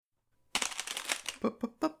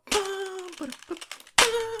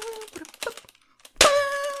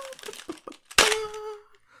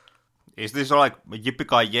Is this like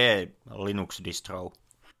Yippee Linux distro?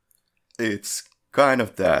 It's kind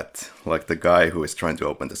of that, like the guy who is trying to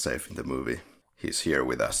open the safe in the movie. He's here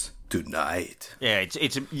with us tonight. Yeah, it's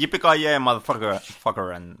Yippee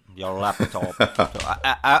motherfucker, and your laptop. So,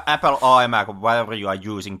 Apple iMac, whatever you are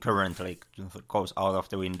using currently, goes out of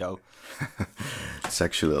the window. It's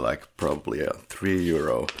actually like probably a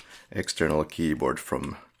 €3 external keyboard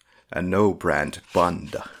from a no-brand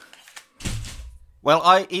Panda.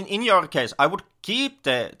 Well, in your case, I would keep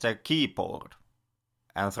the keyboard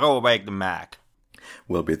and throw away the Mac.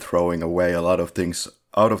 We'll be throwing away a lot of things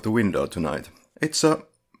out of the window tonight. It's a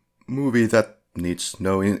movie that needs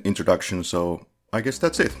no introduction, so I guess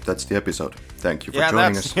that's it. That's the episode. Thank you for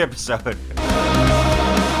joining us. Yeah, that's the episode.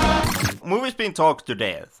 Movie's been talked to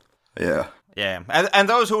death. Yeah. Yeah, and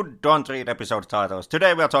those who don't read episode titles,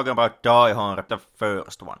 today we are talking about Die Hard, the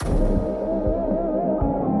first one.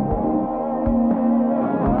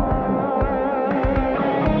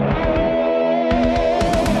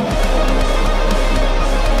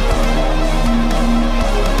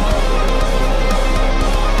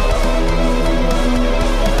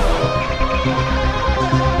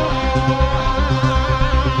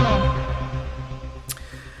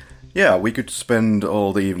 Yeah, we could spend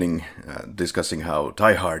all the evening discussing how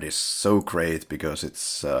Die Hard is so great because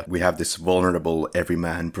it's we have this vulnerable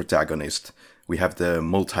everyman protagonist, we have the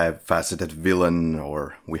multifaceted villain,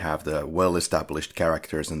 or we have the well-established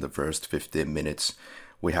characters in the first 15 minutes.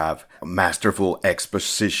 We have masterful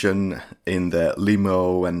exposition in the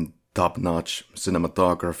limo and top-notch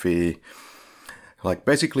cinematography. Like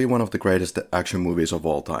basically one of the greatest action movies of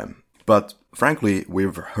all time. But frankly,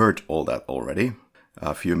 we've heard all that already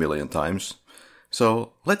a few million times.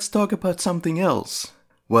 So let's talk about something else.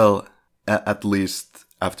 Well, at least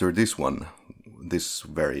after this one, this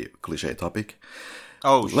very cliche topic.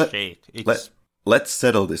 Oh shit! Let's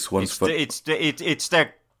settle this once for. It's the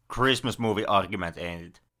Christmas movie argument, ain't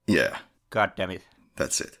it? Yeah. God damn it.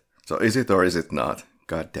 That's it. So is it or is it not?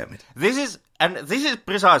 God damn it. This is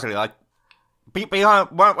precisely like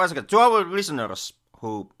behind. Once again, to our listeners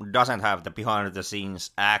who doesn't have the behind-the-scenes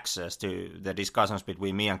access to the discussions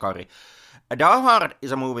between me and Kari. Die Hard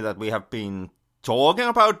is a movie that we have been talking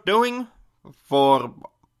about doing for,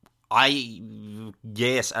 I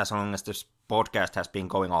guess, as long as this podcast has been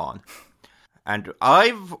going on. And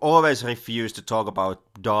I've always refused to talk about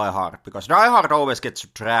Die Hard, because Die Hard always gets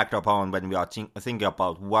dragged upon when we are thinking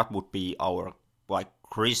about what would be our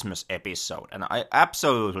Christmas episode. And I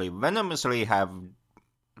absolutely, venomously have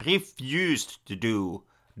refused to do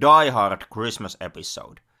Die Hard Christmas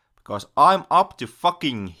episode because I'm up to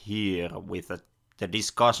fucking here with the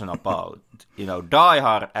discussion about Die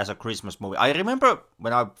Hard as a Christmas movie. I remember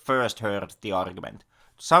when I first heard the argument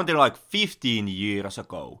something like 15 years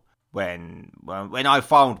ago when I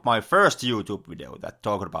found my first YouTube video that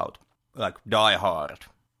talked about Die Hard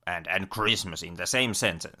and Christmas in the same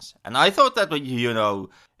sentence, and I thought that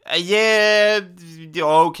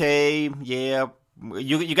okay, yeah.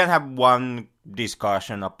 You can have one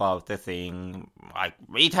discussion about the thing. Like,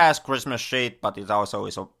 it has Christmas shit, but it also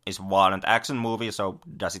is a violent action movie, so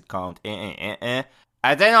does it count? And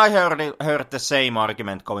then I heard the same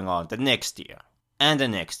argument going on the next year, and the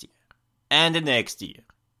next year, and the next year,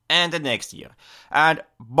 and the next year. And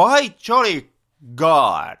by jolly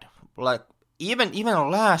God, even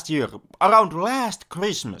last year, around last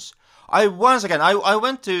Christmas, I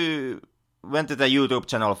went to the YouTube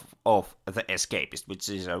channel of The Escapist, which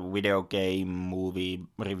is a video game movie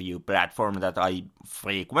review platform that I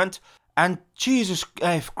frequent. And Jesus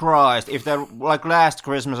F. Christ, if the last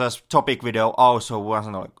Christmas topic video also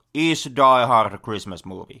wasn't is Die Hard a Christmas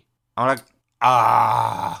movie? I'm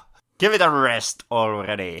give it a rest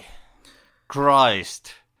already.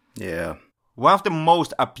 Christ. Yeah. One of the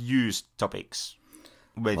most abused topics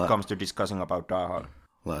when it comes to discussing about Die Hard.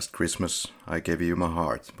 Last Christmas, I gave you my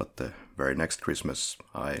heart, but the very next Christmas,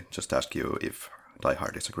 I just asked you if Die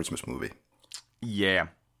Hard is a Christmas movie. Yeah.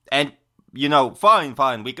 And,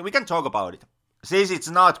 fine, we can talk about it. Since it's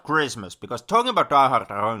not Christmas, because talking about Die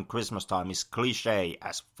Hard around Christmas time is cliche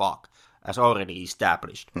as fuck, as already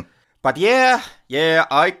established. But yeah,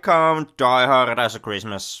 I count Die Hard as a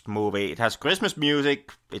Christmas movie. It has Christmas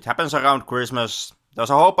music, it happens around Christmas,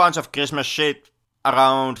 there's a whole bunch of Christmas shit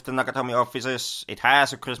around the Nakatomi offices. It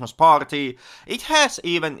has a Christmas party. It has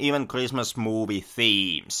even Christmas movie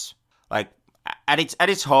themes. At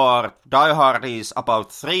its heart, Die Hard is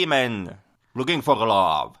about three men looking for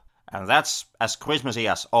love, and that's as Christmassy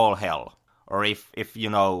as all hell. Or if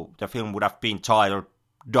the film would have been titled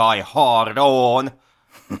Die Hard on.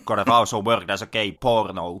 Could have also worked as a gay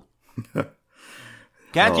porno.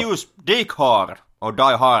 Can't use Dick Hard or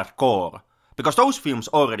Die Hardcore, because those films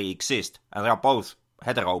already exist, and they are both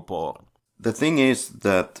hetero porn. The thing is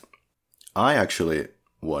that I actually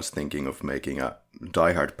was thinking of making a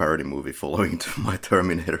Die Hard parody movie following my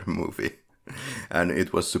Terminator movie. And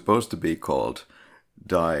it was supposed to be called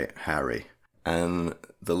Die Harry. And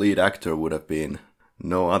the lead actor would have been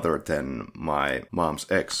no other than my mom's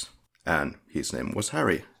ex. And his name was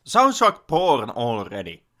Harry. Sounds like porn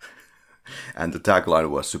already. And the tagline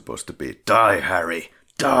was supposed to be, Die Harry,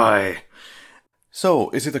 die! So,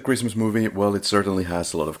 is it a Christmas movie? Well, it certainly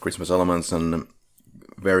has a lot of Christmas elements and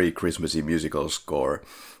very Christmassy musical score.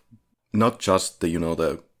 Not just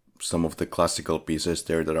the some of the classical pieces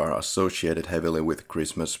there that are associated heavily with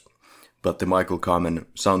Christmas, but the Michael Kamen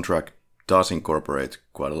soundtrack does incorporate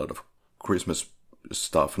quite a lot of Christmas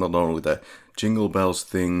stuff. Not only the Jingle Bells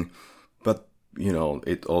thing, but,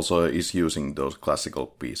 it also is using those classical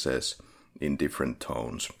pieces in different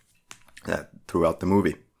tones throughout the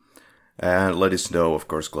movie. And Let It Snow, of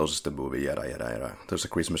course, closes the movie, yada yada yada. There's a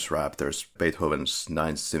Christmas rap, there's Beethoven's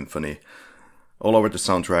Ninth Symphony, all over the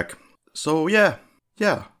soundtrack. So yeah.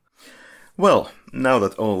 Well, now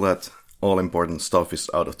that all important stuff is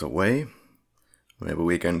out of the way, maybe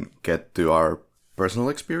we can get to our personal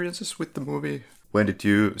experiences with the movie. When did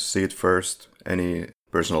you see it first? Any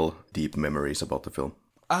personal deep memories about the film?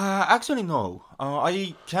 Actually, no.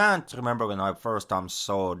 I can't remember when I first time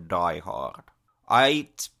saw Die Hard. I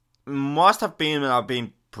must have been when I've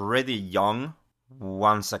been pretty young,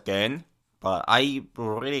 once again. But I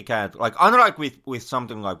really can't, unlike with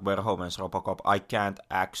something like Verhoeven's Robocop, I can't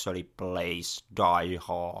actually place Die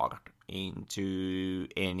Hard into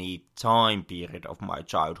any time period of my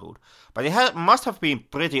childhood. But it must have been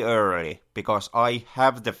pretty early, because I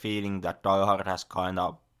have the feeling that Die Hard has kind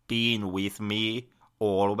of been with me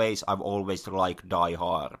always. I've always liked Die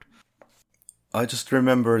Hard. I just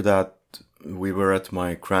remember that we were at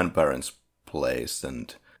my grandparents' place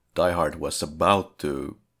and Die Hard was about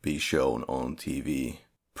to be shown on TV.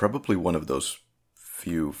 Probably one of those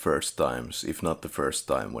few first times, if not the first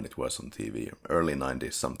time when it was on TV, early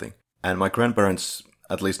 90s something. And my grandparents,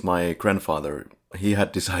 at least my grandfather, he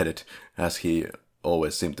had decided, as he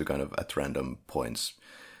always seemed to kind of at random points,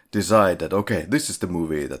 decide that, okay, this is the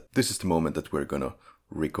moment that we're gonna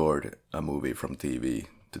record a movie from TV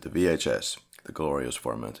to the VHS, the glorious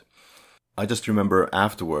format. I just remember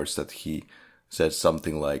afterwards that he said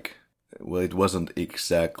something like, well, it wasn't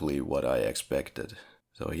exactly what I expected.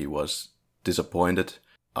 So he was disappointed.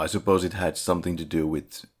 I suppose it had something to do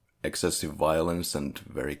with excessive violence and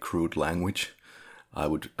very crude language, I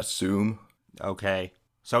would assume. Okay.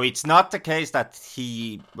 So it's not the case that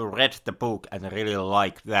he read the book and really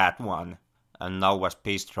liked that one, and now was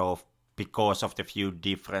pissed off because of the few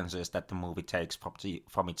differences that the movie takes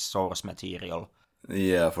from its source material.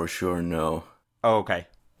 Yeah, for sure, no. Okay.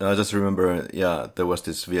 I just remember, there was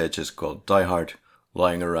this VHS called Die Hard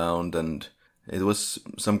lying around, and it was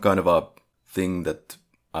some kind of a thing that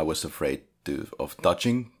I was afraid of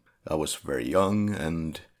touching. I was very young,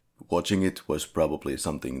 and watching it was probably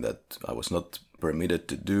something that I was not permitted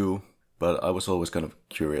to do, but I was always kind of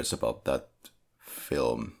curious about that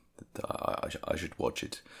film, that I should watch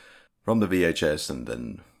it from the VHS, and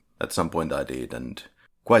then at some point I did, and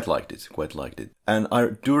quite liked it. And I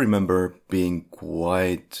do remember being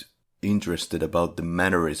quite interested about the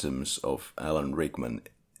mannerisms of Alan Rickman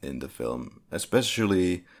in the film,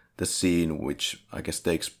 especially the scene which I guess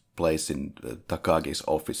takes place in Takagi's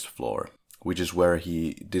office floor, which is where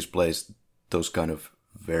he displays those kind of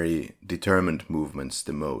very determined movements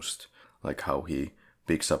the most, like how he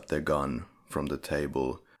picks up the gun from the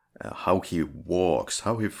table, how he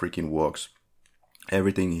freaking walks.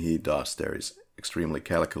 Everything he does there is extremely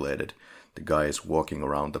calculated. The guy is walking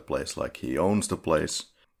around the place like he owns the place,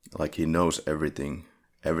 like he knows everything.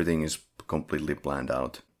 Everything is completely planned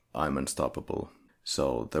out. I'm unstoppable.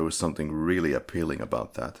 So there was something really appealing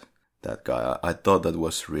about that guy. I thought that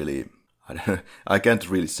was really, I can't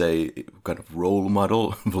really say kind of role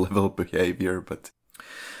model level behavior, but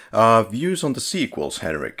views on the sequels,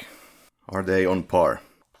 Henrik, are they on par?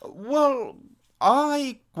 Well,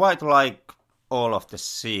 I quite like all of the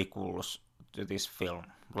sequels to this film.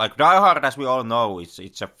 Like Die Hard, as we all know,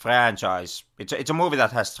 it's a franchise. It's a movie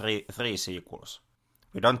that has three sequels.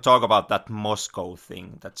 We don't talk about that Moscow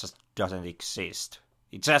thing that just doesn't exist.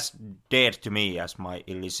 It's as dead to me as my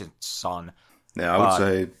illicit son. Yeah, I would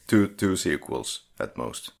say two sequels at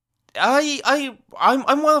most. I'm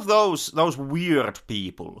one of those weird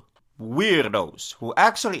people, weirdos, who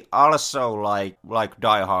actually also like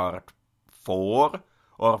Die Hard 4,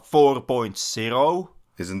 or 4.0.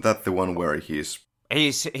 Isn't that the one where he's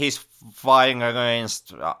fighting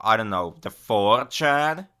against, I don't know, the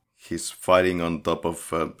 4chan? He's fighting on top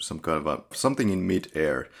of some kind of something in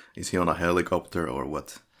mid-air. Is he on a helicopter or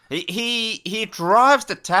what? He drives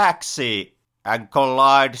the taxi and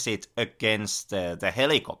collides it against the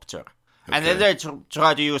helicopter. Okay. And then they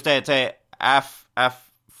try to use the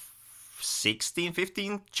F-16,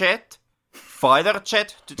 15 fighter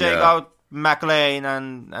jet to take out McLean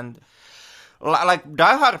and like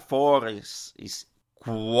Die Hard 4 is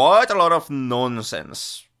quite a lot of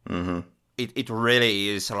nonsense. Mm-hmm. It really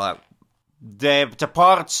is. Like the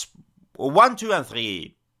parts 1, 2, and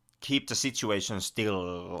 3 keep the situation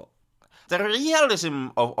still. The realism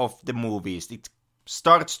of the movies, it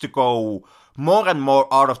starts to go more and more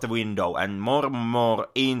out of the window and more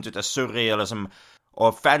into the surrealism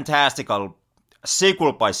or fantastical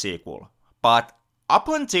sequel by sequel. But up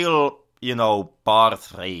until, part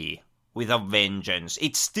 3 with a vengeance,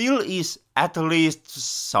 it still is at least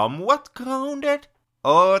somewhat grounded.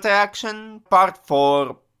 Or the action part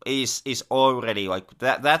 4 is already like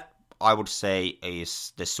that I would say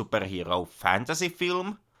is the superhero fantasy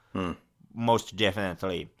film. Most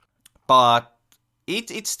definitely. But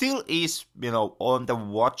it still is, on the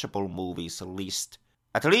watchable movies list.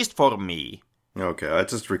 At least for me. Okay, I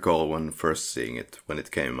just recall when first seeing it, when it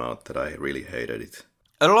came out, that I really hated it.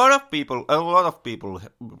 A lot of people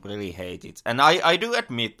really hate it. And I do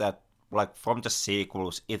admit that, like, from the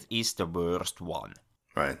sequels, it is the worst one.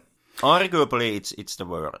 Right. Arguably, it's the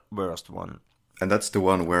worst one. And that's the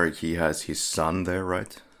one where he has his son there,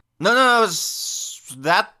 right? No,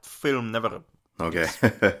 that film never... Okay.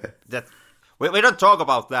 that we don't talk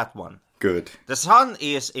about that one. Good. The son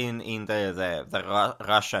is in the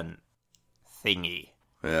Russian thingy.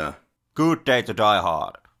 Yeah. Good Day to Die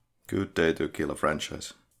Hard. Good Day to Kill a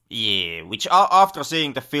Franchise. Yeah, which after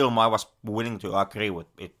seeing the film I was willing to agree with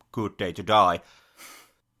it. Good Day to Die.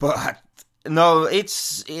 But no,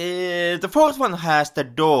 it's the fourth one has the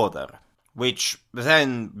daughter, which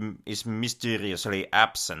then is mysteriously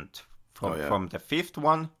absent from the fifth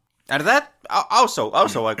one. And that also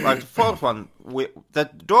like the fourth one, the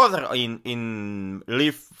daughter in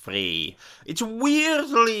Live Free, it's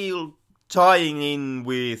weirdly tying in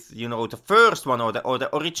with the first one or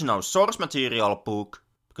the original source material book,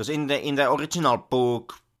 because in the original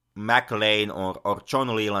book, McLean or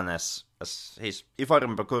John Leland as his, if I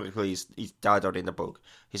remember correctly, is titled in the book,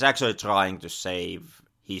 he's actually trying to save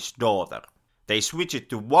his daughter. They switch it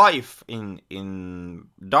to wife in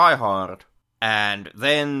Die Hard. And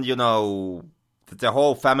then, the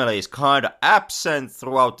whole family is kind of absent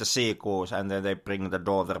throughout the sequels, and then they bring the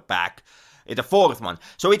daughter back in the fourth one.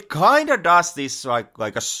 So it kind of does this like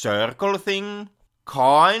a circle thing,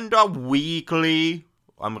 kind of weakly.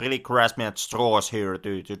 I'm really grasping at straws here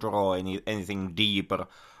to draw anything deeper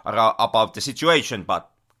about the situation,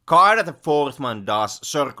 but kind of the fourth one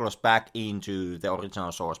circles back into the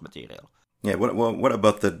original source material. Yeah, what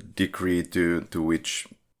about the degree to which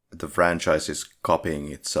the franchise is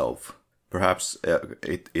copying itself? Perhaps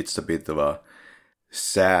it's a bit of a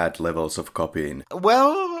sad levels of copying.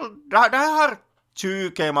 Well, Die Hard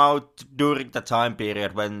 2 came out during the time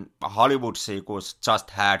period when Hollywood sequels just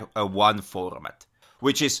had a one format,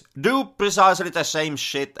 which is do precisely the same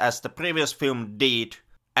shit as the previous film did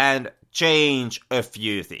and change a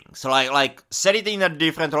few things. Like set it in a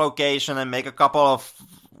different location and make a couple of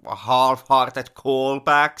half-hearted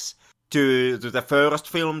callbacks to the first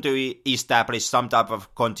film to establish some type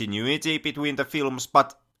of continuity between the films,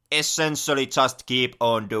 but essentially just keep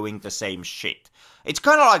on doing the same shit. It's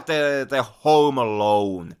kind of like the Home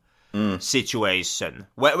Alone situation,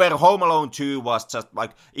 where Home Alone 2 was just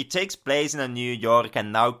like, it takes place in New York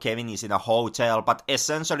and now Kevin is in a hotel, but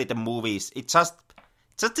essentially the movies, it's just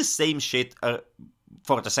the same shit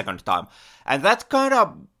for the second time. And that's kind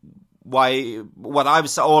of what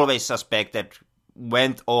I've always suspected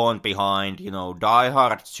went on behind, Die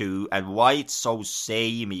Hard 2 and why it's so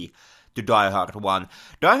samey to Die Hard 1.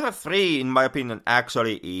 Die Hard 3, in my opinion,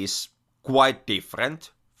 actually is quite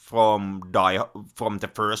different from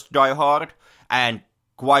the first Die Hard and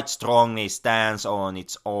quite strongly stands on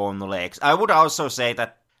its own legs. I would also say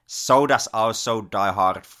that so does also Die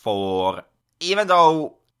Hard 4, even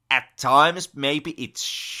though at times maybe it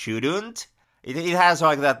shouldn't. It has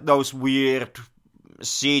like those weird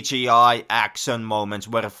CGI action moments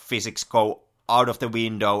where physics go out of the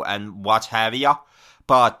window and what have ya.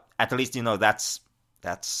 But at least,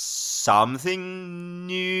 that's something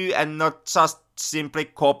new and not just simply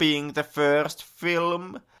copying the first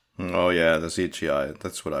film. Oh yeah, the CGI.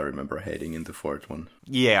 That's what I remember hating in the fourth one.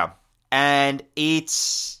 Yeah. And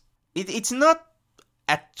it's not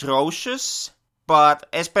atrocious, but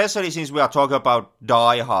especially since we are talking about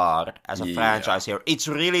Die Hard as a franchise here, it's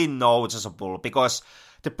really noticeable because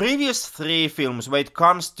the previous 3 films, when it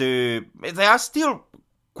comes to, they are still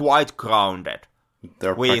quite grounded.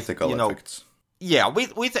 They're practical effects. Yeah,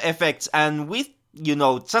 with effects and with,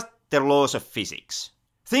 just the laws of physics.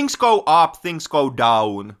 Things go up, things go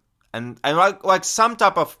down, and like some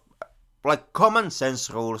type of like common sense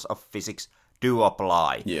rules of physics do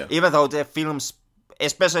apply. Yeah. Even though the films,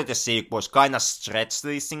 especially the sequels, kind of stretch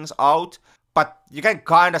these things out, but you can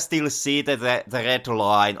kind of still see the red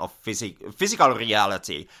line of physical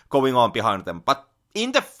reality going on behind them. But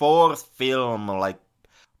in the 4th film, like,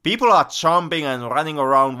 people are jumping and running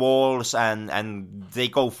around walls, and they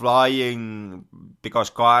go flying because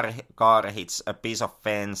car hits a piece of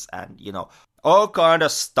fence, and all kind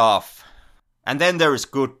of stuff. And then there is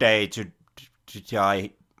Good Day to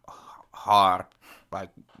Die Hard, like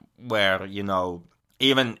where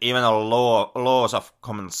even laws of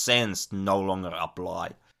common sense no longer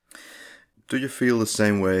apply. Do you feel the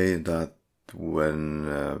same way that when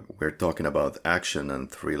we're talking about action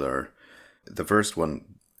and thriller, the first one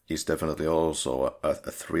is definitely also a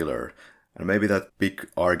thriller, and maybe that big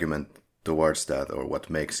argument towards that, or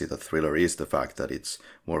what makes it a thriller, is the fact that it's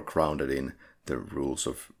more grounded in the rules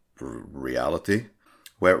of reality,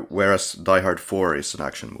 whereas Die Hard 4 is an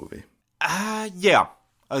action movie. Yeah,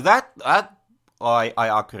 that I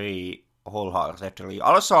agree wholeheartedly.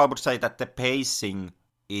 Also, I would say that the pacing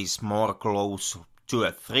is more close to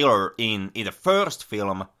a thriller in the first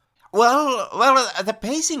film. Well, the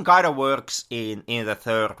pacing kind of works in the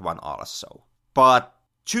third one also. But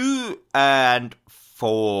 2 and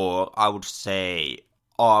 4, I would say,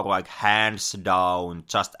 are like hands down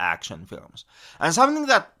just action films. And something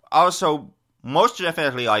that also most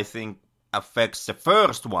definitely, I think, affects the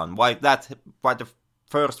first one, why the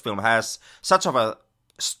first film has such of a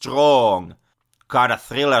strong kind of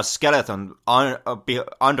thriller skeleton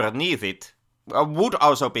underneath it, would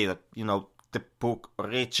also be that, the book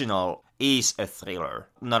original is a thriller,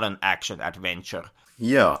 not an action adventure.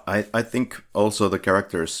 Yeah, I think also the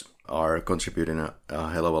characters are contributing a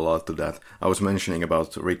hell of a lot to that. I was mentioning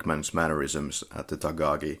about Rickman's mannerisms at the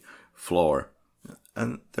Tagagi floor,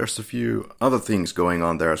 and there's a few other things going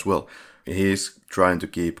on there as well. He's trying to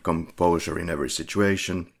keep composure in every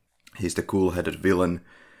situation. He's the cool-headed villain.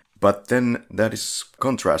 But then that is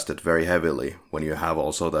contrasted very heavily when you have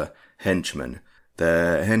also the henchmen.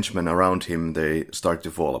 The henchmen around him, they start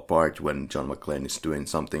to fall apart when John McClane is doing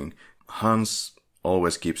something. Hans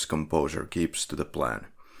always keeps composure, keeps to the plan.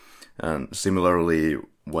 And similarly,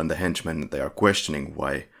 when the henchmen, they are questioning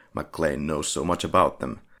why McClane knows so much about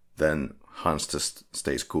them, then Hans just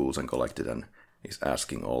stays cool and collected and is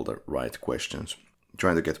asking all the right questions,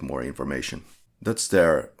 trying to get more information. That's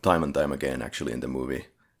there time and time again, actually, in the movie,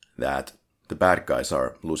 that the bad guys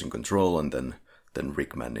are losing control, and then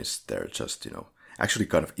Rickman is there just, actually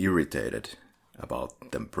kind of irritated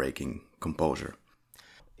about them breaking composure.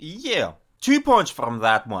 Yeah, 2 points from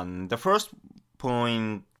that one. The first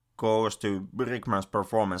point goes to Rickman's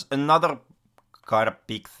performance. Another kind of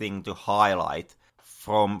big thing to highlight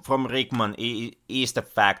from Rickman is the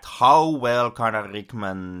fact how well kind of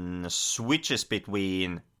Rickman switches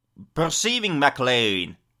between perceiving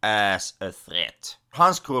McClane as a threat.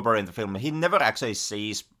 Hans Gruber in the film, he never actually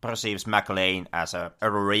perceives McClane as a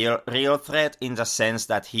real threat, in the sense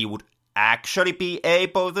that he would actually be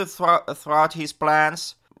able to thwart his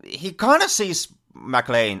plans. He kind of sees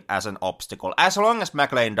McClane as an obstacle, as long as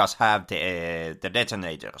McClane does have the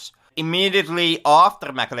detonators. Immediately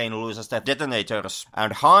after McClane loses the detonators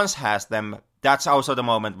and Hans has them, that's also the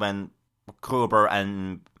moment when Gruber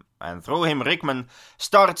and through him Rickman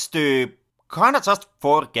starts to kind of just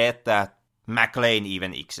forget that McClane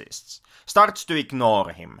even exists. Starts to ignore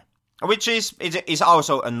him, which is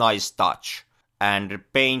also a nice touch, and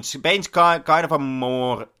paints kind of a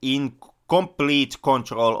more incomplete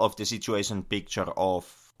control of the situation picture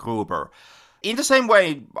of Gruber. In the same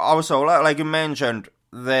way, also, like you mentioned,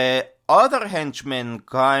 the other henchmen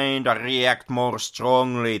kind of react more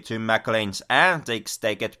strongly to McClane's antics.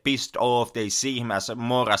 They get pissed off, they see him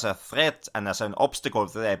more as a threat and as an obstacle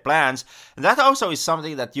to their plans. And that also is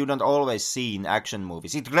something that you don't always see in action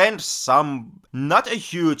movies. It lends not a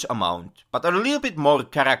huge amount, but a little bit more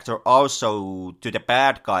character also to the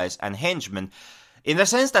bad guys and henchmen. In the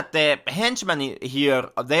sense that the henchmen here,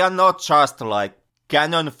 they are not just like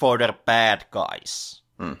cannon fodder bad guys.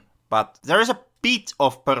 But there is a bit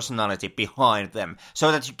of personality behind them,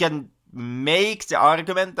 so that you can make the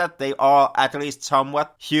argument that they are at least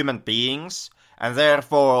somewhat human beings, And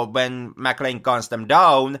therefore, when McLean guns them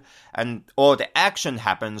down and all the action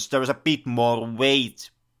happens, there is a bit more weight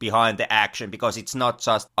behind the action because it's not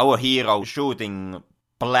just our hero shooting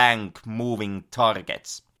blank moving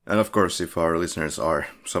targets. And of course, if our listeners are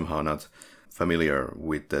somehow not familiar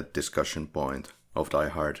with the discussion point of Die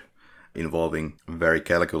Hard involving very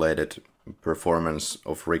calculated performance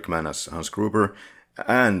of Rickman as Hans Gruber,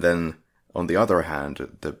 and then on the other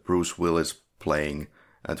hand, the Bruce Willis playing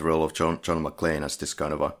the role of John McClane as this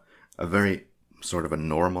kind of a very sort of a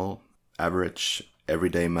normal, average,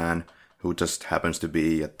 everyday man who just happens to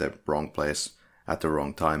be at the wrong place at the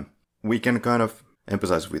wrong time. We can kind of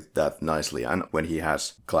emphasize with that nicely, and when he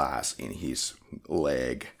has glass in his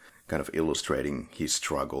leg, kind of illustrating his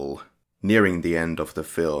struggle. Nearing the end of the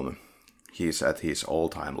film, he's at his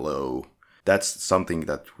all-time low. That's something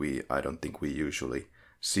that I don't think we usually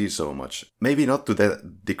see so much. Maybe not to the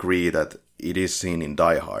degree that it is seen in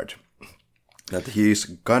Die Hard. That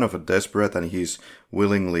he's kind of desperate and he's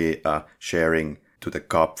willingly sharing to the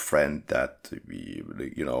cop friend that,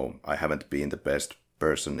 I haven't been the best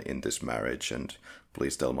person in this marriage and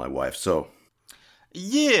please tell my wife so.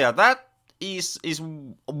 Yeah, that is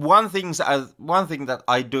one thing that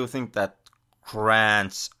I do think that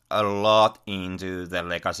grants a lot into the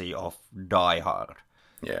legacy of Die Hard.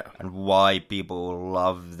 Yeah. And why people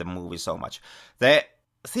love the movie so much. The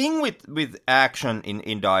thing with action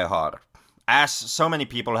in Die Hard, as so many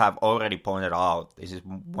people have already pointed out, this is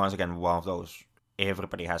once again one of those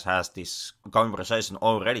everybody has this conversation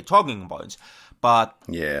already talking points. But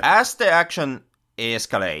as the action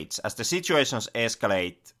escalates, as the situations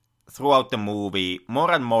escalate throughout the movie,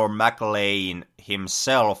 more and more McLean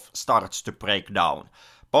himself starts to break down,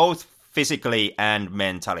 both physically and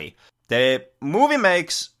mentally. The movie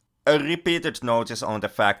makes a repeated notice on the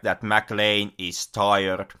fact that McLean is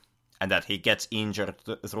tired and that he gets injured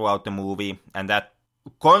throughout the movie, and that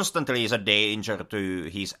constantly is a danger to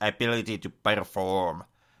his ability to perform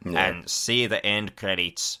and see the end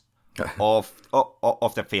credits of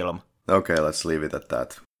the film. Okay, let's leave it at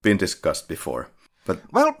that. Been discussed before.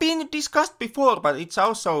 Well, been discussed before, but it's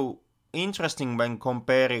also interesting when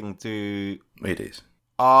comparing to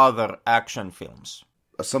other action films.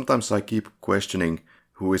 Sometimes I keep questioning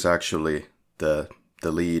who is actually the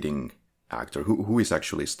leading actor, who is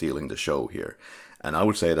actually stealing the show here. And I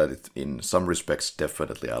would say that in some respects,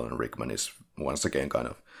 definitely Alan Rickman is once again kind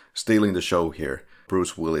of stealing the show here.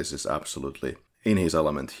 Bruce Willis is absolutely in his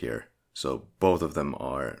element here. So both of them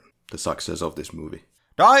are the success of this movie.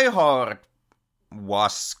 Die Hard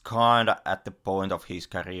was kind of at the point of his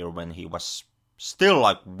career when he was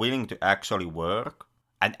still willing to actually work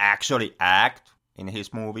and actually act in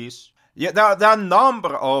his movies. Yeah, there are a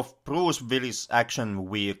number of Bruce Willis action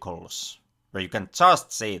vehicles where you can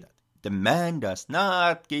just say that the man does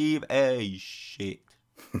not give a shit.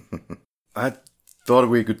 I thought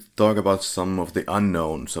we could talk about some of the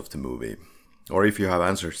unknowns of the movie. Or if you have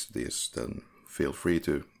answers to this, then feel free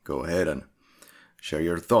to go ahead and share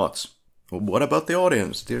your thoughts. What about the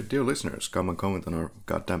audience? Dear listeners, come and comment on our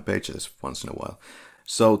goddamn pages once in a while.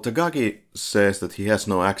 So Takagi says that he has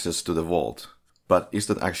no access to the vault. But is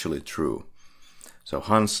that actually true? So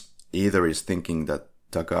Hans either is thinking that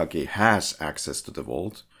Takagi has access to the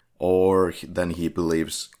vault, or then he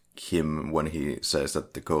believes him when he says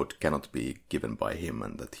that the code cannot be given by him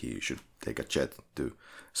and that he should take a jet to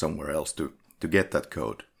somewhere else to get that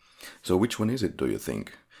code. So which one is it, do you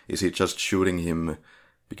think? Is he just shooting him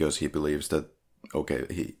because he believes that,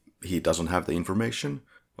 okay, he doesn't have the information,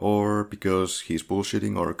 or because he's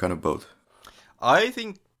bullshitting, or kind of both? I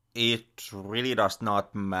think it really does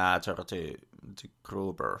not matter to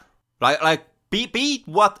Gruber. Be it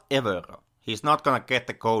whatever, he's not gonna get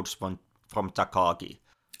the codes from Takagi.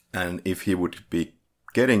 And if he would be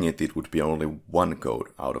getting it, it would be only one code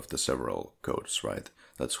out of the several codes, right?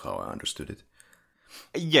 That's how I understood it.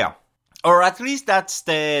 Yeah. Or at least that's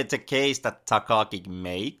the case that Takagi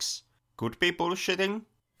makes. Could be bullshitting.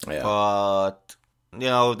 Yeah. But,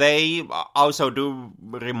 they also do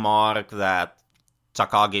remark that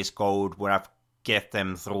Takagi's code would have get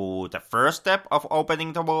them through the first step of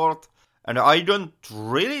opening the vault. And I don't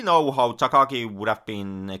really know how Takagi would have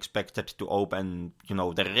been expected to open,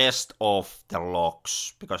 the rest of the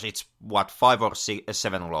locks. Because it's, 5 or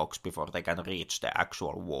 7 locks before they can reach the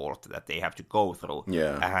actual vault that they have to go through.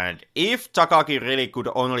 Yeah. And if Takagi really could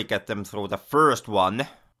only get them through the first one,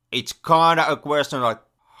 it's kind of a question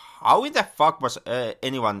how in the fuck was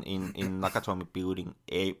anyone in Nakatomi building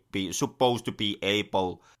supposed to be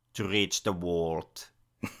able to reach the vault?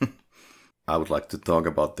 I would like to talk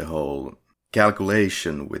about the whole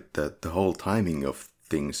calculation with the whole timing of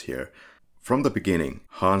things here. From the beginning,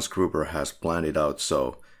 Hans Gruber has planned it out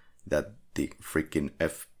so that the freaking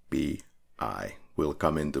FBI will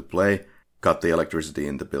come into play, cut the electricity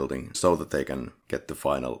in the building so that they can get the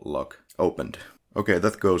final lock opened. Okay,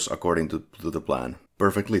 that goes according to the plan.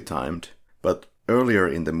 Perfectly timed. But earlier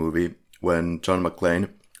in the movie, when John McClane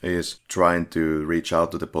is trying to reach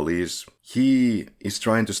out to the police, he is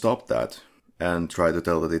trying to stop that and try to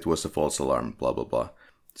tell that it was a false alarm, blah blah blah.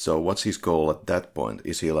 So what's his goal at that point?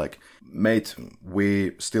 Is he like, mate,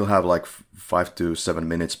 we still have like 5 to 7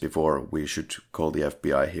 minutes before we should call the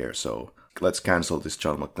FBI here, so let's cancel this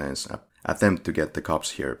John McClane's attempt to get the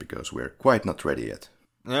cops here because we're quite not ready yet.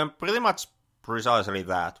 Pretty much precisely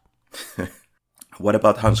that. What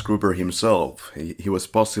about Hans Gruber himself? He was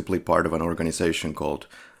possibly part of an organization called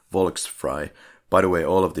Volksfrei. By the way,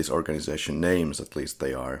 all of these organization names, at least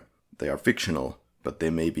they are fictional, but they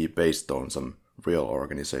may be based on some real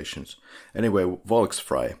organizations. Anyway,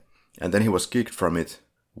 Volksfrei. And then he was kicked from it.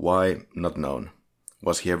 Why? Not known.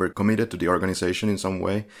 Was he ever committed to the organization in some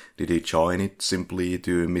way? Did he join it simply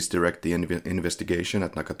to misdirect the investigation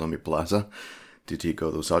at Nakatomi Plaza? Did he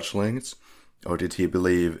go to such lengths? Or did he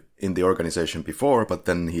believe in the organization before, but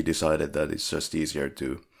then he decided that it's just easier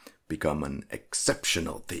to become an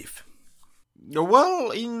exceptional thief?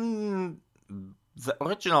 Well, in the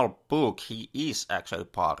original book, he is actually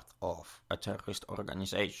part of a terrorist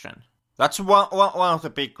organization. That's one of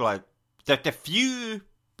the big, like, the few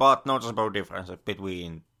but noticeable differences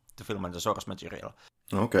between the film and the source material.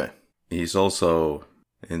 Okay. He's also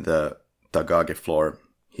in the Tagage floor.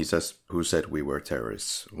 He says, who said we were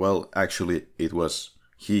terrorists? Well, actually, it was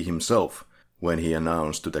he himself when he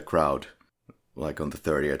announced to the crowd, like on the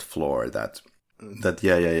 30th floor, that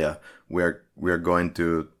we're going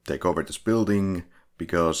to take over this building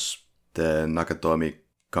because the Nakatomi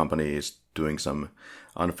company is doing some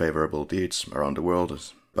unfavorable deeds around the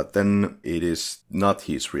world. But then it is not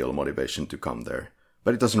his real motivation to come there.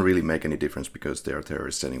 But it doesn't really make any difference because they are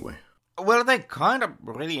terrorists anyway. Well, they kind of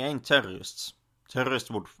really ain't terrorists. Terrorists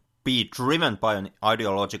would be driven by an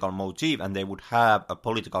ideological motive and they would have a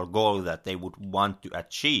political goal that they would want to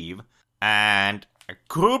achieve. And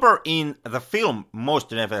Gruber in the film most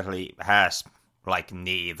definitely has, like,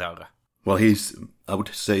 neither. Well, I would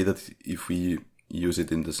say that if we use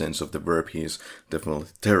it in the sense of the verb, he's definitely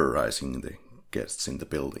terrorizing the guests in the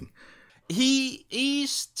building. He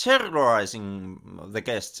is terrorizing the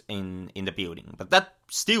guests in the building, but that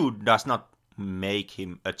still does not make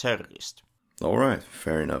him a terrorist. Alright,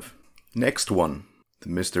 fair enough. Next one, the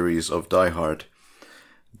mysteries of Die Hard.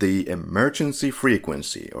 The emergency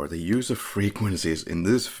frequency, or the use of frequencies in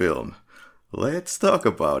this film. Let's talk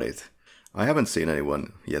about it. I haven't seen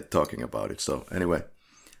anyone yet talking about it, so anyway.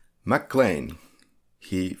 McClane,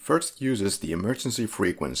 he first uses the emergency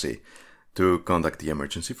frequency to contact the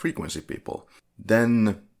emergency frequency people.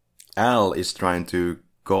 Then Al is trying to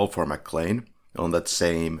call for McClane on that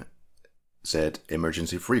same said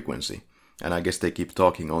emergency frequency. And I guess they keep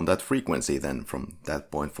talking on that frequency then from that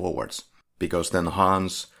point forwards. Because then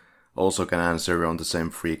Hans also can answer on the same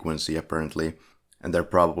frequency apparently. And there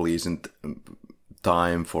probably isn't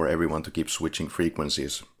time for everyone to keep switching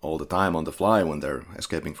frequencies all the time on the fly when they're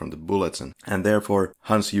escaping from the bullets. And therefore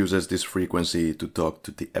Hans uses this frequency to talk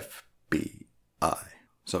to the FBI.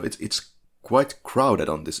 So it's quite crowded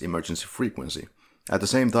on this emergency frequency. At the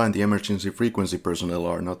same time, the emergency frequency personnel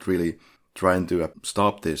are not really trying to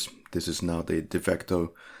stop this. This is now the de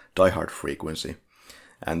facto Die Hard frequency.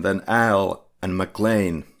 And then Al and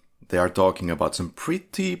McClane, they are talking about some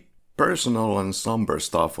pretty personal and somber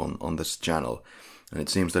stuff on this channel. And it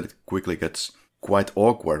seems that it quickly gets quite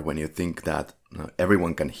awkward when you think that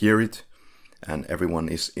everyone can hear it and everyone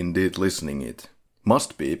is indeed listening it.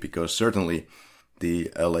 Must be, because certainly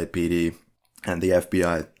the LAPD and the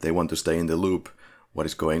FBI, they want to stay in the loop what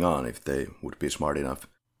is going on if they would be smart enough.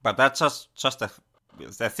 But that's just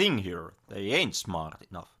the thing here. They ain't smart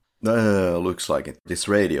enough. Looks like it. This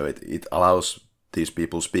radio, it allows these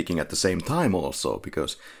people speaking at the same time also,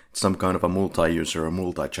 because it's some kind of a multi-user or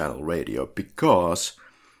multi-channel radio, because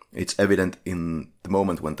it's evident in the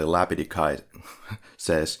moment when the Lapidi guy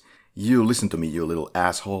says, "You listen to me, you little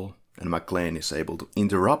asshole," and McClane is able to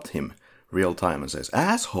interrupt him real time and says,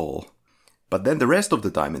 "Asshole." But then the rest of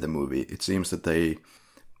the time in the movie, it seems that they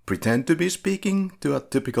pretend to be speaking to a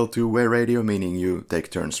typical two-way radio, meaning you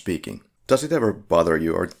take turns speaking. Does it ever bother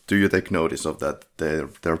you, or do you take notice of that?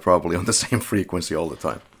 They're probably on the same frequency all the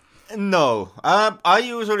time. No. I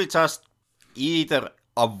usually just either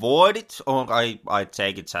avoid it, or I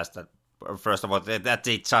take it just that, first of all, that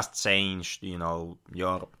they just changed, your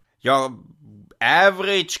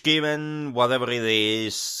average given whatever it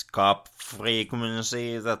is cop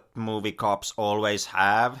frequency that movie cops always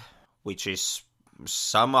have, which is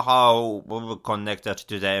somehow connected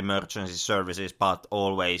to the emergency services, but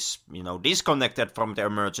always, disconnected from the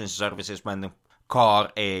emergency services when the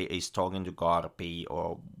car A is talking to car B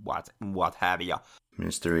or what have you.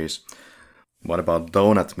 Mysteries. What about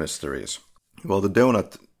donut mysteries? Well, the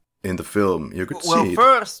donut in the film, you could see.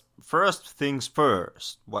 Well, first things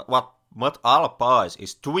first. What Al buys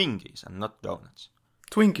is Twinkies and not donuts.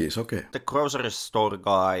 Twinkies, okay. The grocery store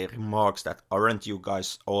guy remarks that, aren't you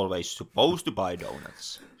guys always supposed to buy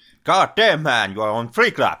donuts? God damn, man, you are on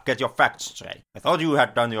Free Club. Get your facts straight. I thought you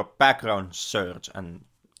had done your background search and...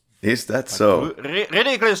 Is that so?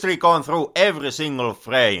 Ridiculously gone through every single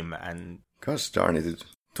frame and... Gosh darn it.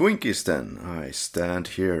 Twinkies then. I stand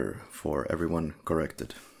here for everyone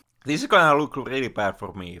corrected. This is gonna look really bad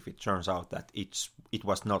for me if it turns out that it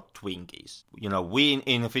was not Twinkies. We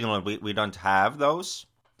in Finland, we don't have those.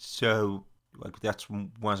 So, that's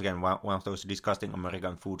once again one of those disgusting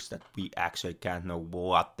American foods that we actually can't know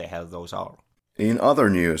what the hell those are. In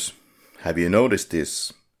other news, have you noticed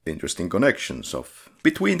these interesting connections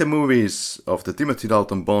between the movies of the Timothy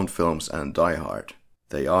Dalton Bond films and Die Hard?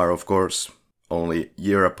 They are, of course, only a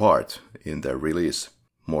year apart in their release,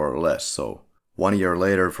 more or less, so 1 year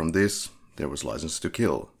later from this, there was License to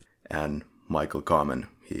Kill, and Michael Kamen,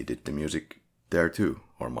 he did the music there too,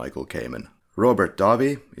 or Michael Kamen. Robert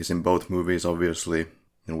Davi is in both movies, obviously,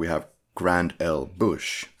 and we have Grand L.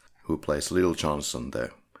 Bush, who plays Little Johnson, the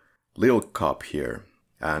little cop here,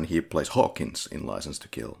 and he plays Hawkins in License to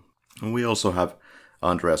Kill. And we also have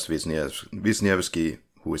Andreas Wisniewski,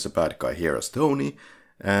 who is a bad guy here as Tony,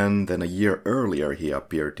 and then a year earlier he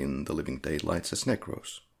appeared in The Living Daylights as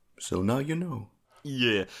Necros. So now you know.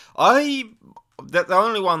 Yeah, the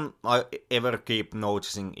only one I ever keep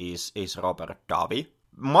noticing is Robert Davi.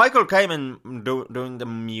 Michael Kamen doing the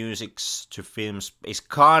musics to films is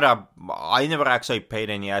kind of... I never actually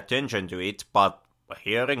paid any attention to it, but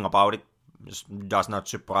hearing about it does not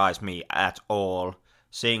surprise me at all.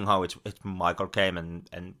 Seeing how it's Michael Kamen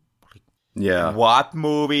and... Yeah. What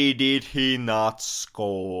movie did he not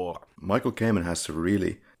score? Michael Kamen has a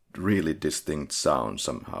really distinct sound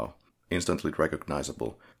somehow. Instantly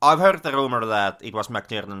recognizable. I've heard the rumor that it was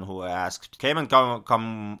McTiernan who asked Kamen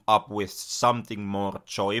come up with something more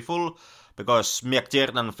joyful, because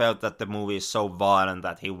McTiernan felt that the movie is so violent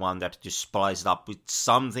that he wanted to spice it up with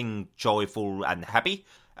something joyful and happy,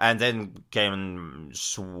 and then Kamen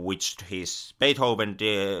switched his Beethoven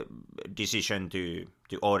decision to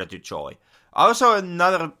Ode to Joy. Also,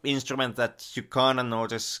 another instrument that you kind of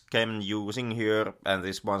notice Kamen using here, and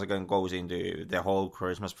this once again goes into the whole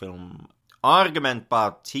Christmas film argument,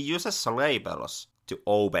 but he uses sleigh bells to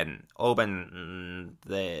open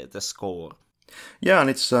the score. Yeah, and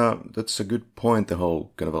that's a good point, the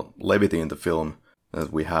whole kind of a levity in the film,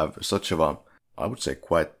 that we have such of a, I would say,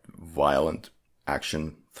 quite violent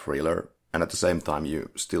action thriller, and at the same time you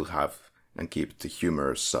still have and keep the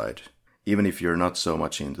humorous side. Even if you're not so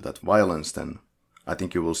much into that violence, then I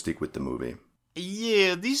think you will stick with the movie.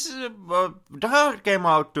 Yeah, this Die Hard came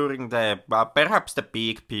out during the perhaps the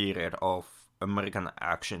peak period of American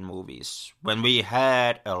action movies, when we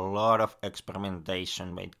had a lot of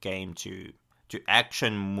experimentation when it came to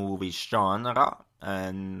action movie genre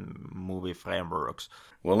and movie frameworks.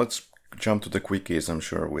 Well, let's jump to the quickies. I'm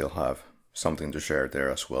sure we'll have something to share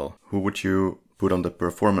there as well. Who would you put on the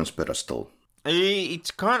performance pedestal?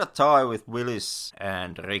 It's kind of tied with Willis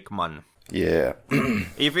and Rickman. Yeah.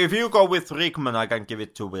 if you go with Rickman, I can give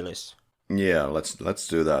it to Willis. Yeah, let's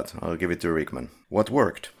do that. I'll give it to Rickman. What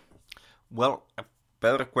worked? Well, a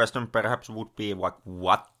better question perhaps would be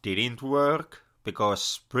what didn't work,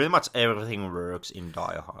 because pretty much everything works in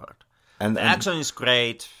Die Hard. And the action is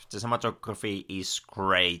great, the cinematography is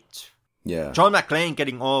great. Yeah. John McClane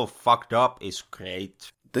getting all fucked up is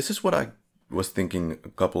great. This is what I was thinking a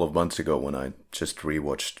couple of months ago when I just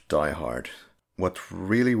rewatched Die Hard. What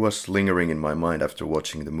really was lingering in my mind after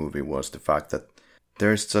watching the movie was the fact that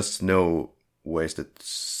there's just no wasted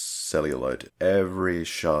celluloid. Every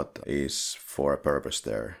shot is for a purpose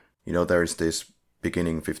there. There is this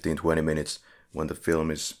beginning 15-20 minutes when the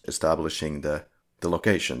film is establishing the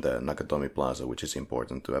location, the Nakatomi Plaza, which is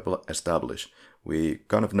important to establish. We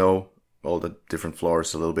kind of know all the different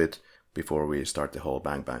floors a little bit before we start the whole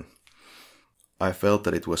bang bang. I felt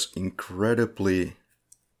that it was incredibly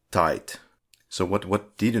tight. So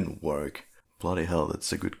what didn't work? Bloody hell,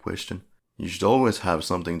 that's a good question. You should always have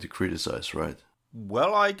something to criticize, right?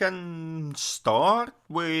 Well, I can start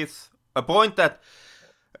with a point that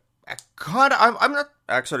I'm not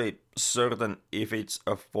actually certain if it's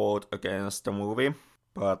a fault against the movie,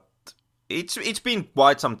 but it's been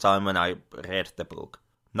quite some time when I read the book.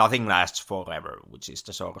 Nothing lasts forever, which is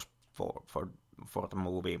the source for the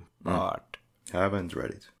movie, but Haven't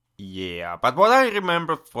read it. yeah. But what I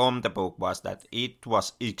remember from the book was that it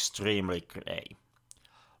was extremely grey.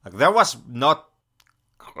 Like there was not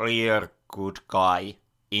clear good guy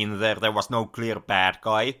in there. There was no clear bad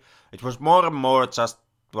guy. It was more and more just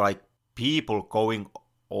like people going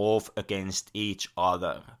off against each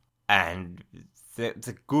other, and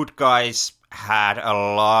the good guys had a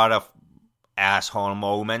lot of asshole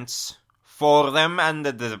moments for them, and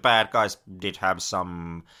the bad guys did have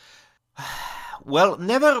some, well,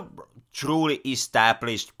 never truly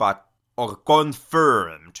established or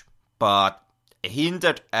confirmed, but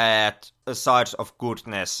hinted at sides of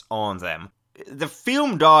goodness on them. The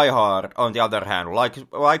film Die Hard, on the other hand, like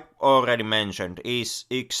already mentioned, is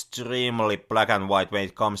extremely black and white when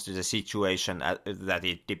it comes to the situation that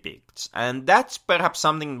it depicts. And that's perhaps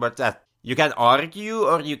something that you can argue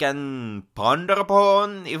or you can ponder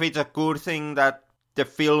upon if it's a good thing that the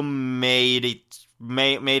film made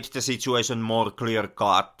the situation more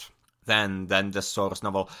clear-cut than the source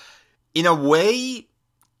novel. In a way,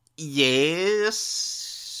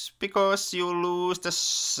 yes, because you lose the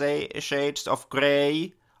shades of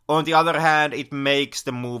grey. On the other hand, it makes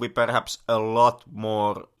the movie perhaps a lot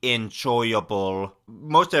more enjoyable.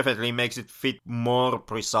 Most definitely makes it fit more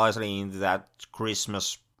precisely in that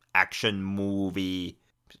Christmas action movie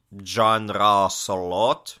genre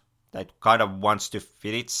slot that kind of wants to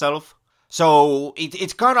fit itself. So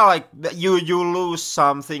it's kind of like you lose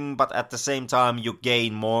something, but at the same time you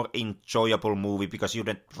gain more enjoyable movie because you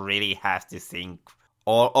don't really have to think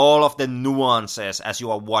all of the nuances as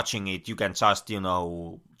you are watching it. You can just,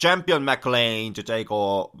 champion McClane to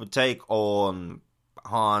take on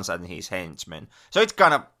Hans and his henchmen. So it's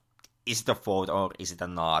kind of, is it a fault or is it a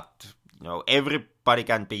not? Everybody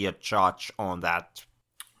can be a judge on that.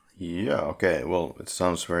 Yeah, okay. Well, it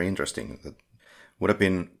sounds very interesting. That would have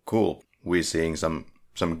been cool. We seeing some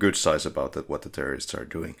good sides about that, what the terrorists are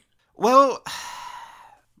doing. Well,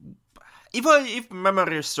 if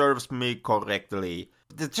memory serves me correctly,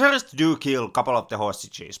 the terrorists do kill a couple of the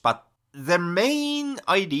hostages, but the main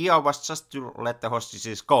idea was just to let the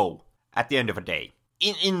hostages go at the end of the day.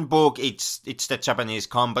 In book, it's the Japanese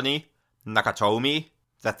company Nakatomi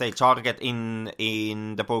that they target.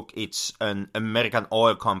 In the book, it's an American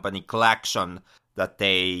oil company, Klaxon, that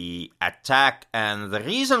they attack, and the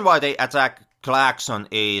reason why they attack Klaxon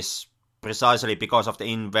is precisely because of the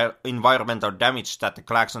environmental damage that the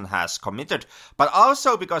Klaxon has committed, but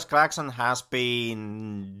also because Klaxon has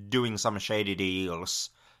been doing some shady deals,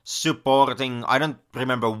 supporting, I don't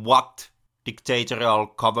remember what dictatorial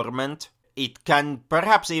government. It can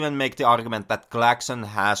perhaps even make the argument that Klaxon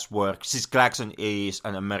has worked, since Klaxon is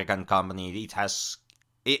an American company, it has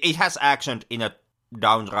actioned in a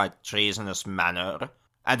downright treasonous manner.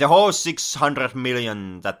 And the whole 600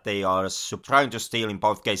 million that they are trying to steal in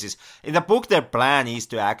both cases, in the book their plan is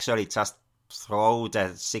to actually just throw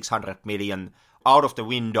the 600 million out of the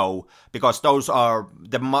window, because those are,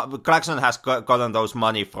 Klaxon has gotten those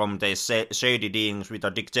money from the shady dealings with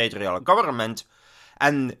the dictatorial government,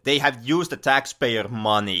 and they have used the taxpayer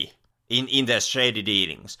money in their shady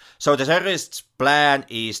dealings. So the terrorists' plan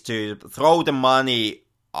is to throw the money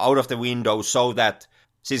out of the window so that,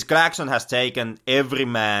 since Klaxon has taken every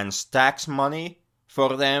man's tax money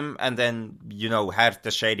for them and then, had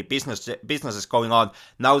the shady businesses going on,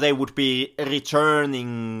 now they would be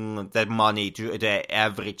returning the money to the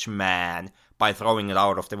average man by throwing it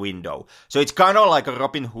out of the window. So it's kind of like a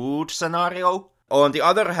Robin Hood scenario. On the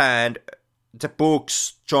other hand, the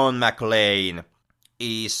book's John McClane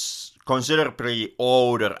is considerably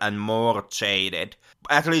older and more jaded,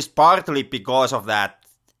 at least partly because of that.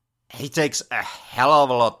 He takes a hell of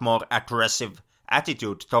a lot more aggressive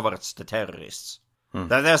attitude towards the terrorists.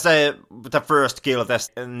 There's the first kill, there's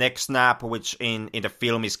the neck snap, which in the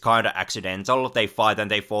film is kind of accidental. They fight and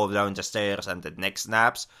they fall down the stairs and the neck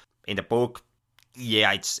snaps. In the book,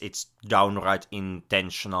 yeah, it's downright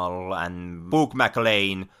intentional, and Book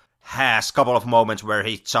McClane has a couple of moments where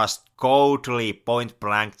he just totally point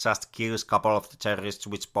blank just kills a couple of the terrorists,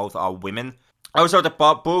 which both are women. Also, the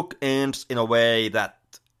book ends in a way that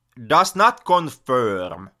does not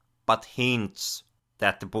confirm, but hints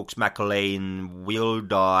that the book's McClane will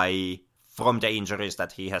die from the injuries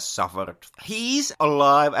that he has suffered. He's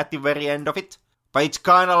alive at the very end of it, but it's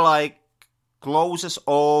kind of like closes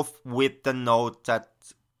off with the note that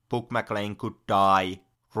Book McClane could die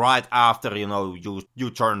right after,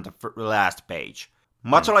 you turn the last page.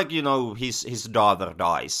 Much like, his daughter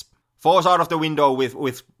dies falls out of the window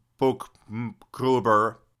with Book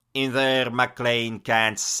Gruber. In there, McLean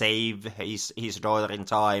can't save his daughter in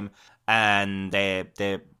time, and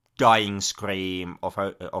the dying scream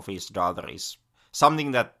of his daughter is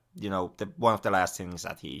something that, one of the last things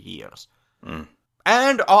that he hears.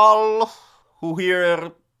 And all who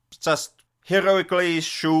hear just heroically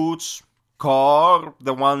shoots Carr,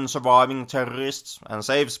 the one surviving terrorist, and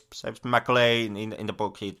saves McLean. In the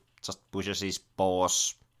book, he just pushes his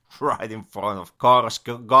boss right in front of Carr's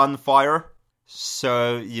gunfire.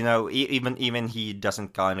 So, even he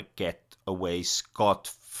doesn't kind of get away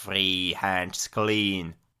scot-free, hands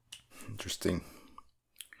clean. Interesting.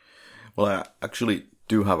 Well, I actually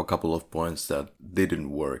do have a couple of points that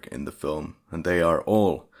didn't work in the film, and they are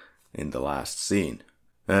all in the last scene.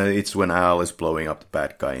 It's when Al is blowing up the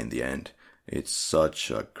bad guy in the end. It's such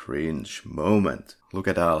a cringe moment. Look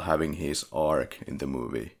at Al having his arc in the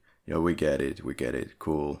movie. Yeah, we get it,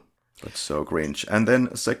 cool. But so cringe. And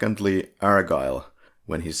then, secondly, Argyle,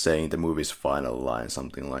 when he's saying the movie's final line,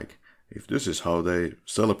 something like, "If this is how they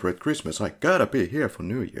celebrate Christmas, I gotta be here for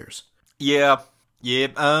New Year's."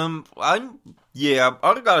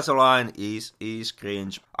 Argyle's line is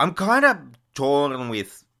cringe. I'm kind of torn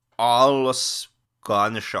with Al's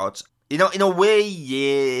gunshots. In a way,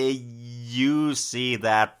 you see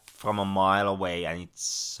that from a mile away, and it's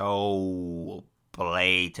so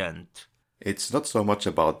blatant. It's not so much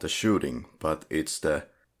about the shooting, but it's the,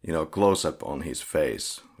 close-up on his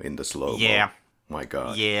face in the slow-mo. Yeah. My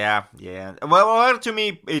God. Yeah. Well, to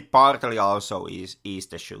me, it partly also is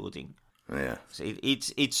the shooting. Yeah.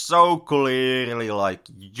 It's so clearly like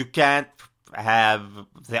you can't have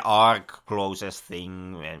the arc closest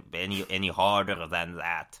thing any harder than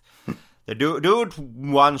that. The dude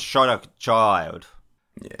once shot a child.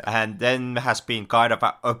 Yeah. And then has been kind of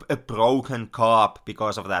a broken cop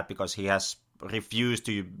because of that, because he has refused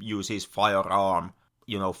to use his firearm,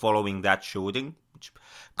 following that shooting. Which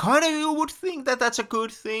kind of you would think that that's a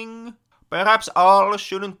good thing. Perhaps Al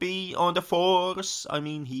shouldn't be on the force. I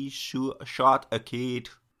mean, he shot a kid.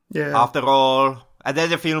 Yeah. After all. And then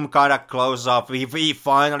the film kind of closes up. He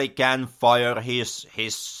finally can fire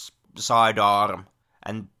his sidearm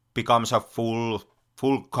and becomes a full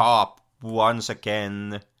cop. Once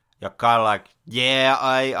again, you're kind of like, yeah,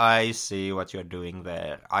 I see what you're doing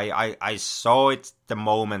there. I saw it the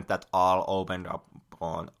moment that Al opened up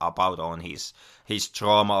on his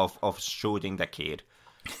trauma of shooting the kid.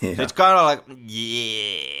 Yeah. So it's kind of like,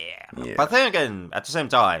 yeah. But then again, at the same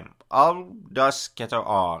time, Al does get an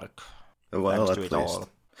arc. Well, at least. All.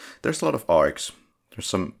 There's a lot of arcs. There's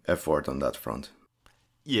some effort on that front.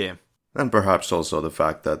 Yeah. And perhaps also the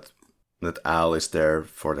fact that Al is there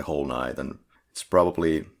for the whole night, and it's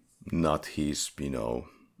probably not his,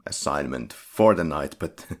 assignment for the night,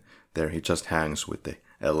 but there he just hangs with the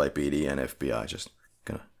LAPD and FBI, just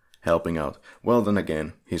kind of helping out. Well, then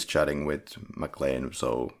again, he's chatting with McLean,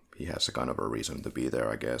 so he has a kind of a reason to be there,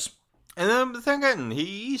 I guess. And then again,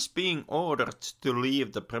 he is being ordered to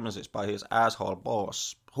leave the premises by his asshole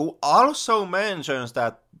boss, who also mentions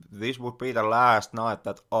that this would be the last night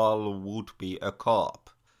that Al would be a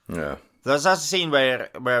cop. Yeah. There's a scene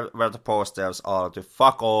where the boss tells Al to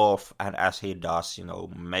fuck off, and as he does,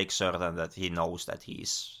 make certain that he knows that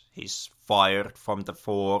he's fired from the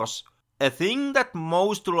force. A thing that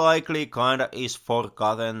most likely kinda is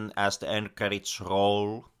forgotten as the end credits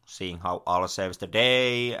roll, seeing how Al saves the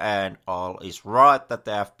day, and Al is right that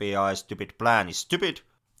the FBI's stupid plan is stupid,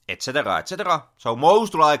 etc., etc. So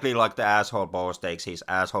most likely, like, the asshole boss takes his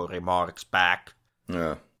asshole remarks back.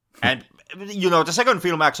 Yeah. And, the second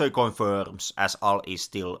film actually confirms as Al is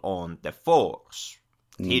still on the force.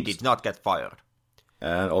 He did not get fired.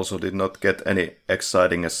 And also did not get any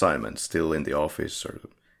exciting assignments, still in the office, or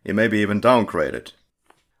he may be even downgraded.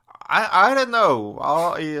 I don't know.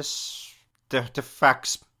 Al is the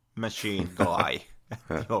fax machine guy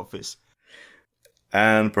at the office.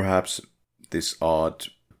 And perhaps this odd,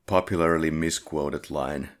 popularly misquoted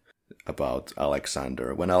line about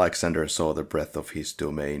Alexander. When Alexander saw the breadth of his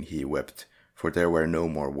domain, he wept, for there were no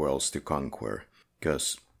more worlds to conquer.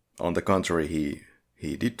 Because, on the contrary,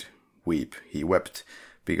 he did weep. He wept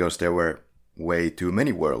because there were way too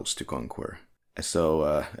many worlds to conquer.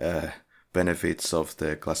 So, benefits of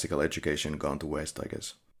the classical education gone to waste, I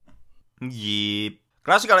guess. Yep.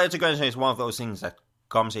 Classical education is one of those things that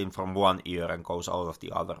comes in from one ear and goes out of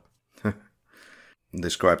the other.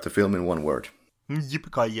 Describe the film in one word.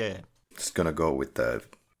 Yippee-ki-yay. Just gonna go with the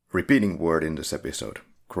repeating word in this episode.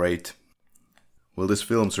 Great. Will this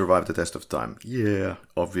film survive the test of time? Yeah,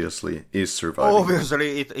 obviously is surviving.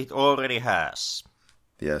 Obviously, it already has.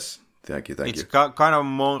 Yes, thank you. It's kind of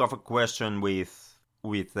more of a question with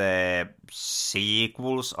with the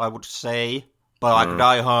sequels, I would say. But like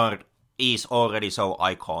Die Hard is already so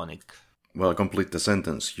iconic. Well, complete the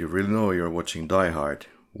sentence. You really know you're watching Die Hard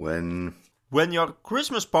when your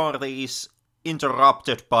Christmas party is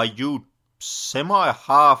interrupted by you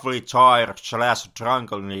semi-halfly tired /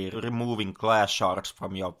 drunkenly removing glass shards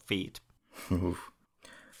from your feet.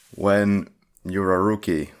 When you're a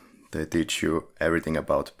rookie, they teach you everything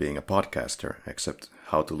about being a podcaster, except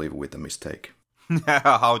how to live with a mistake.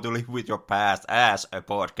 How to live with your past as a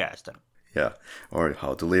podcaster. Yeah, or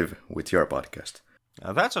how to live with your podcast.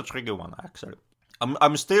 That's a tricky one, actually.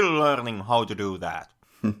 I'm still learning how to do that.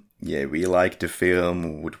 Yeah, we like the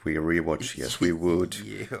film. Would we rewatch? Yes, we would.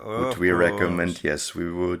 Yeah, would we recommend? Yes,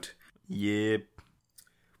 we would. Yep.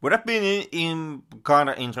 Would have been kind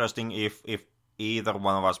of interesting if either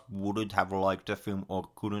one of us wouldn't have liked the film or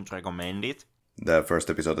couldn't recommend it. The first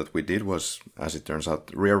episode that we did was, as it turns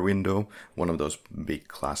out, Rear Window, one of those big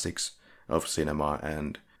classics of cinema.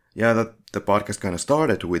 And yeah, that the podcast kind of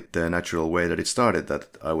started with the natural way that it started,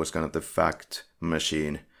 that I was kind of the fact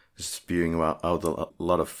machine, spewing out a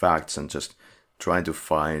lot of facts and just trying to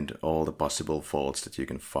find all the possible faults that you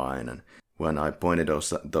can find. And when I pointed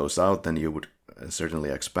those out, then you would certainly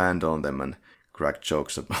expand on them and crack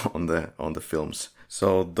jokes on the films.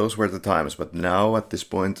 So those were the times. But now at this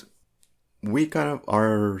point, we kind of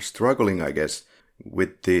are struggling, I guess,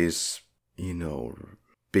 with these,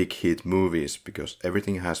 big hit movies, because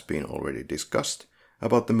everything has been already discussed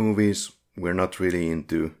about the movies. We're not really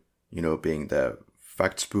into, being the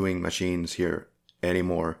fact-spewing machines here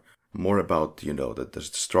anymore. More about, the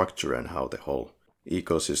structure and how the whole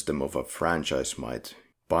ecosystem of a franchise might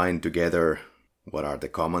bind together. What are the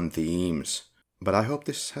common themes? But I hope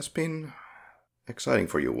this has been exciting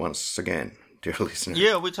for you once again, dear listener.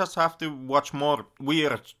 Yeah, we just have to watch more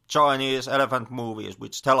weird Chinese elephant movies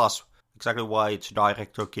which tell us exactly why its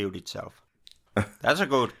director killed itself. That's a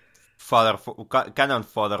good canon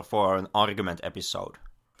fodder for an argument episode.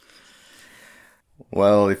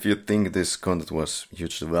 Well, if you think this content was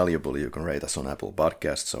hugely valuable, you can rate us on Apple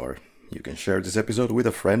Podcasts, or you can share this episode with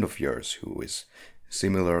a friend of yours who is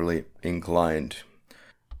similarly inclined.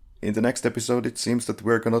 In the next episode, it seems that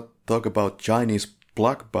we're gonna talk about Chinese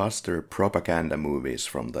blockbuster propaganda movies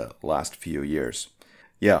from the last few years.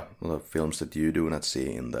 Yeah, the films that you do not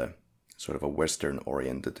see in the sort of a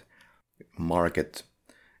Western-oriented market.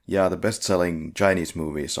 Yeah, the best-selling Chinese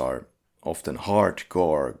movies are often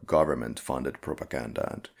hardcore government-funded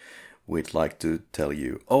propaganda, and we'd like to tell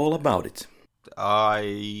you all about it.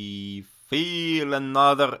 I feel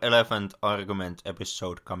another elephant argument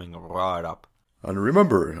episode coming right up. And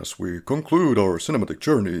remember, as we conclude our cinematic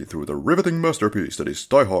journey through the riveting masterpiece that is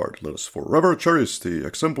Die Hard, let us forever cherish the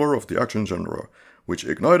exemplar of the action genre, which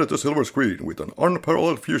ignited the silver screen with an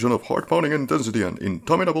unparalleled fusion of heart-pounding intensity and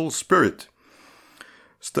indomitable spirit.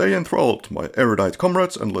 Stay enthralled, my erudite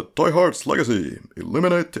comrades, and let Die Hard's legacy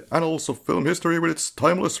illuminate the annals of film history with its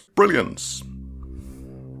timeless brilliance.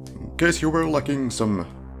 In case you were lacking some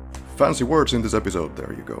fancy words in this episode,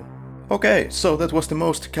 there you go. Okay, so that was the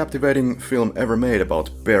most captivating film ever made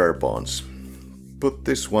about bearer bonds. Put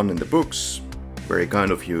this one in the books. Very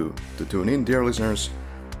kind of you to tune in, dear listeners.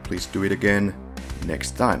 Please do it again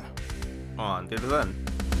next time. Until then.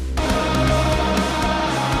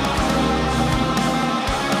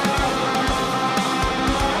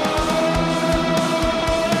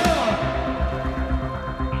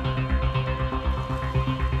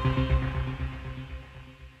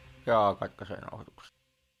 Ja kaikkaseen ohitukseen.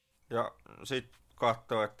 Ja sitten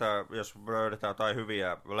katsoo, että jos löydetään jotain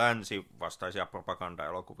hyviä länsivastaisia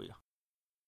propaganda-elokuvia.